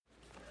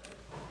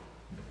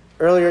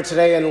Earlier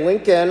today in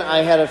Lincoln, I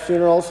had a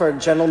funeral for a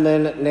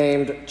gentleman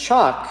named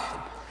Chuck.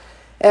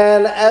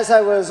 And as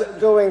I was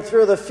going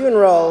through the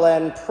funeral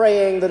and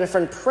praying the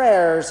different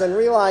prayers and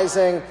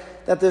realizing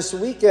that this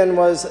weekend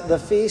was the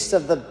feast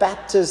of the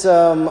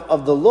baptism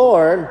of the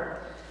Lord,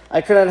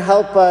 I couldn't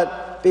help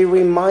but be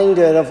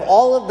reminded of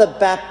all of the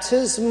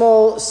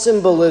baptismal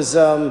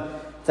symbolism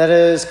that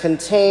is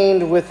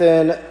contained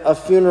within a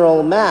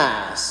funeral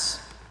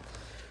mass.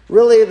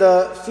 Really,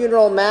 the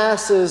funeral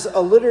mass is a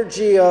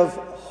liturgy of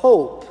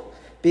hope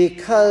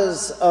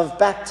because of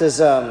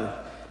baptism,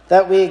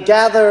 that we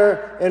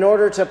gather in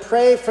order to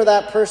pray for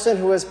that person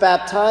who is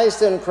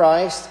baptized in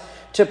Christ,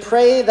 to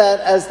pray that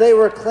as they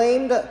were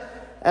claimed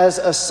as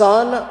a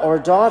son or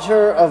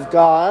daughter of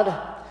God,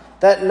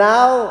 that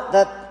now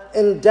that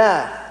in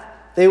death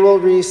they will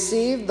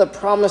receive the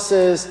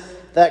promises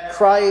that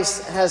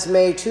Christ has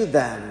made to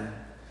them.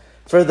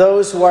 For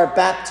those who are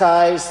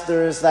baptized,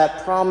 there is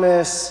that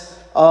promise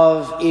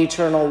of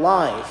eternal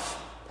life.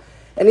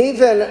 And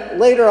even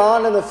later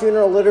on in the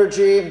funeral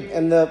liturgy,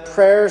 in the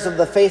prayers of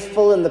the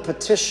faithful and the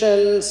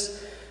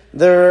petitions,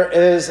 there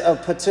is a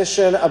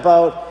petition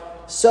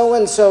about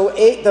so-and-so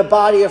ate the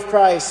body of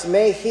Christ.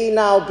 May he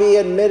now be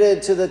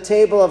admitted to the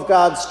table of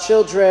God's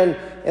children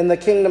in the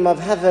kingdom of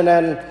heaven.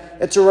 And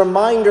it's a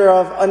reminder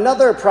of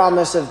another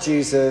promise of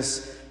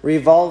Jesus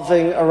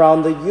revolving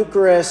around the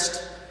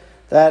Eucharist,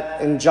 that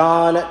in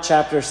John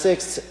chapter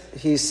 6,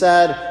 he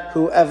said,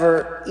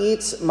 "Whoever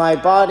eats my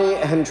body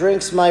and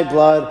drinks my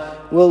blood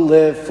will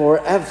live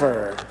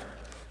forever."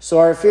 So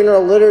our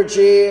funeral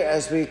liturgy,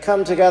 as we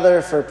come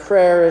together for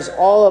prayer, is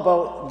all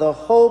about the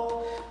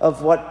hope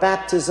of what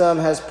baptism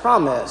has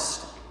promised.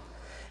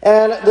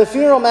 And the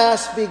funeral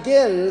mass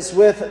begins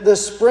with the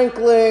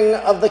sprinkling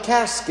of the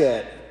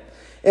casket.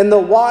 In the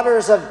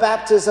waters of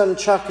baptism,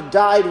 Chuck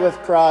died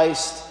with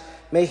Christ.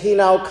 May he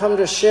now come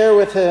to share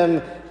with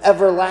him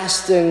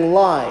everlasting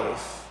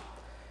life.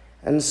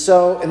 And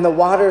so in the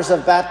waters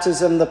of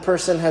baptism, the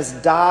person has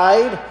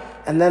died,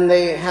 and then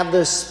they have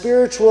this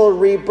spiritual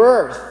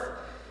rebirth.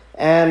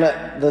 And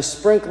the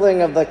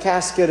sprinkling of the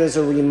casket is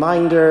a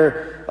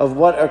reminder of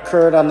what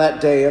occurred on that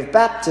day of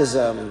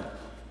baptism.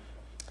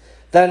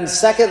 Then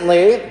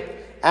secondly,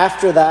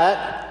 after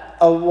that,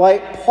 a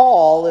white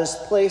pall is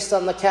placed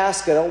on the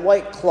casket, a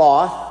white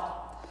cloth.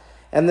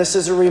 And this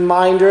is a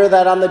reminder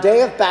that on the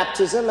day of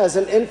baptism, as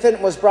an infant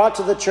was brought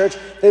to the church,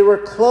 they were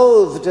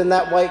clothed in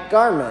that white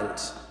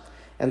garment.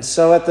 And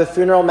so at the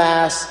funeral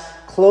mass,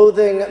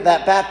 clothing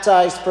that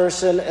baptized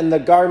person in the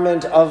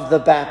garment of the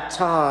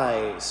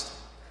baptized.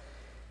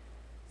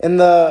 In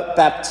the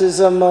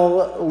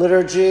baptismal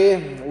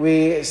liturgy,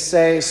 we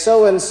say,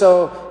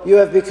 "So-and-so, you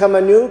have become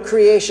a new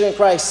creation in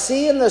Christ.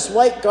 See in this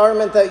white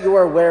garment that you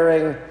are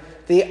wearing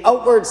the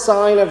outward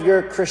sign of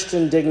your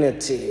Christian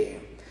dignity.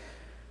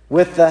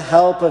 With the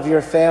help of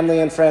your family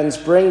and friends,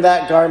 bring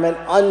that garment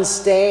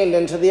unstained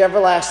into the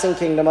everlasting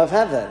kingdom of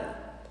heaven."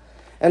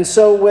 And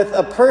so with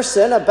a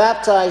person, a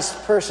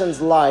baptized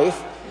person's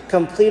life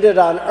completed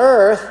on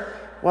earth,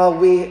 well,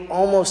 we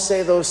almost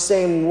say those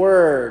same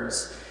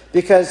words,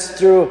 because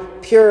through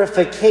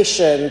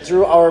purification,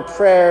 through our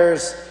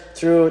prayers,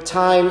 through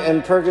time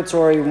in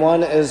purgatory,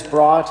 one is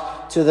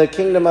brought to the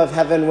kingdom of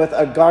heaven with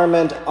a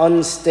garment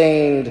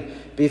unstained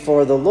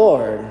before the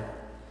Lord.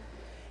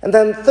 And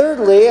then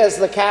thirdly, as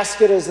the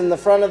casket is in the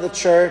front of the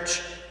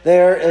church,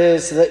 there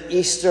is the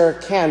Easter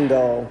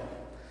candle.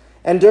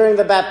 And during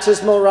the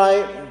baptismal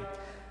rite,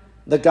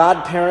 the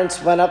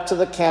godparents went up to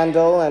the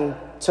candle and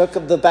took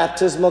the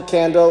baptismal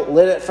candle,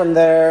 lit it from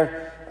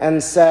there,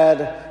 and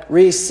said,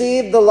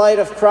 "Receive the light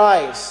of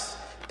Christ.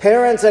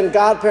 Parents and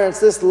godparents,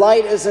 this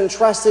light is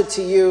entrusted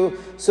to you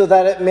so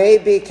that it may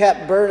be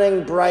kept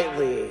burning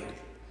brightly."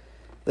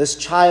 This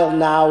child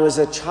now is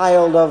a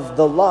child of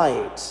the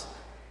light.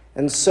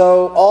 And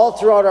so all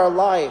throughout our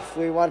life,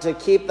 we want to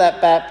keep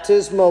that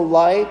baptismal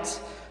light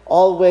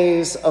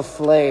always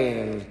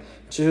aflame,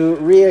 to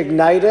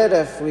reignite it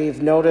if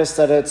we've noticed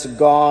that it's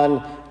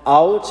gone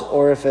out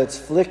or if it's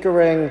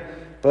flickering,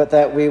 but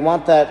that we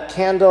want that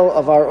candle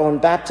of our own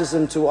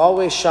baptism to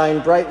always shine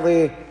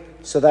brightly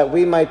so that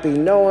we might be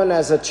known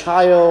as a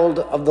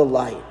child of the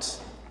light.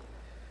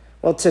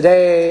 Well,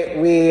 today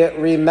we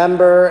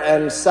remember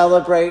and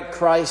celebrate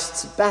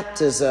Christ's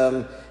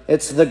baptism.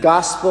 It's the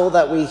gospel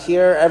that we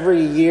hear every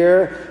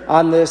year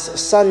on this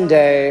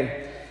Sunday.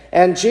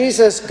 And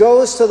Jesus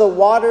goes to the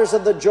waters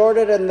of the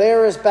Jordan and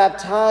there is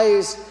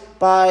baptized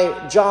by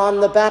John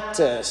the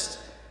Baptist.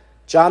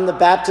 John the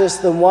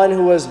Baptist, the one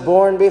who was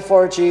born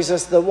before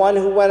Jesus, the one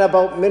who went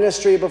about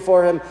ministry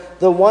before him,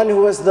 the one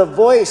who was the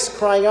voice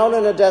crying out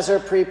in the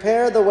desert,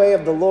 "Prepare the way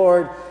of the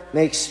Lord,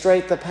 make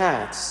straight the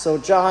paths." So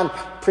John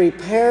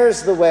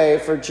prepares the way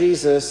for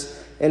Jesus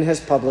in his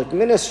public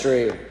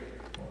ministry.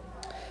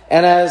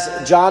 And as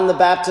John the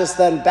Baptist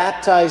then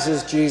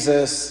baptizes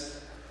Jesus,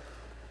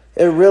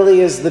 it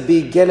really is the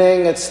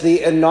beginning, it's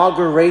the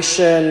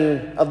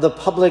inauguration of the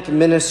public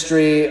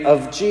ministry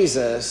of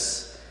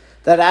Jesus.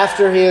 That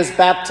after he is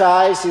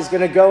baptized, he's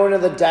going to go into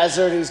the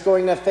desert, he's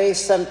going to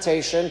face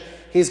temptation,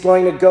 He's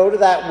going to go to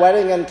that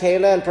wedding in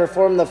Cana and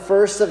perform the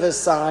first of his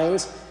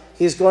signs.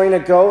 He's going to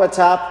go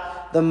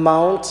atop the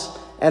mount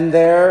and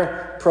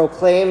there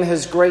proclaim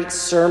his great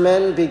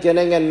sermon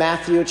beginning in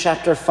Matthew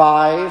chapter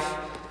 5.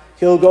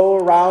 He'll go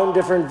around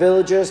different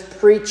villages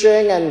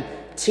preaching and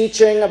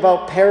teaching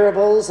about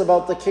parables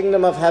about the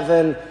kingdom of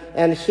heaven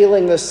and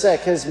healing the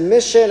sick. His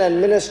mission and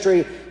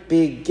ministry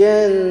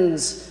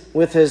begins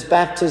with his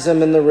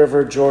baptism in the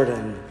River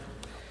Jordan.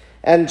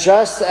 And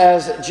just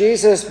as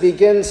Jesus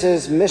begins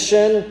his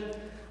mission,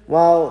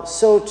 well,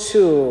 so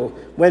too,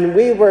 when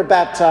we were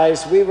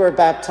baptized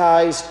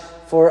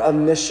for a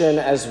mission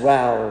as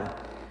well.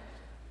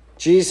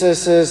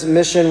 Jesus'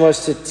 mission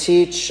was to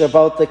teach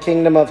about the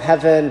kingdom of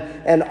heaven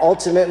and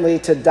ultimately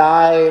to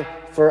die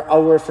for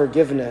our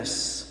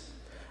forgiveness.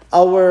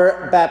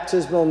 Our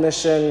baptismal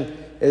mission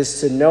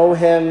is to know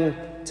him,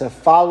 to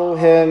follow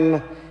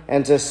him,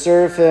 and to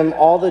serve him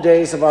all the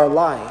days of our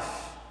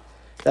life.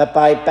 That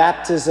by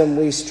baptism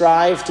we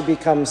strive to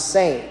become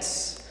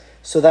saints,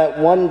 so that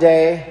one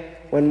day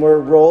when we're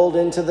rolled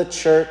into the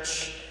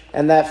church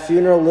and that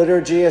funeral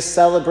liturgy is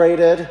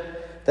celebrated,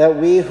 that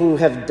we who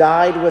have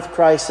died with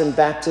Christ in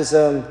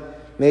baptism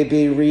may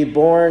be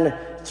reborn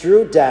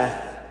through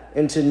death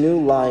into new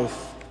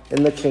life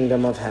in the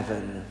kingdom of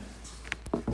heaven.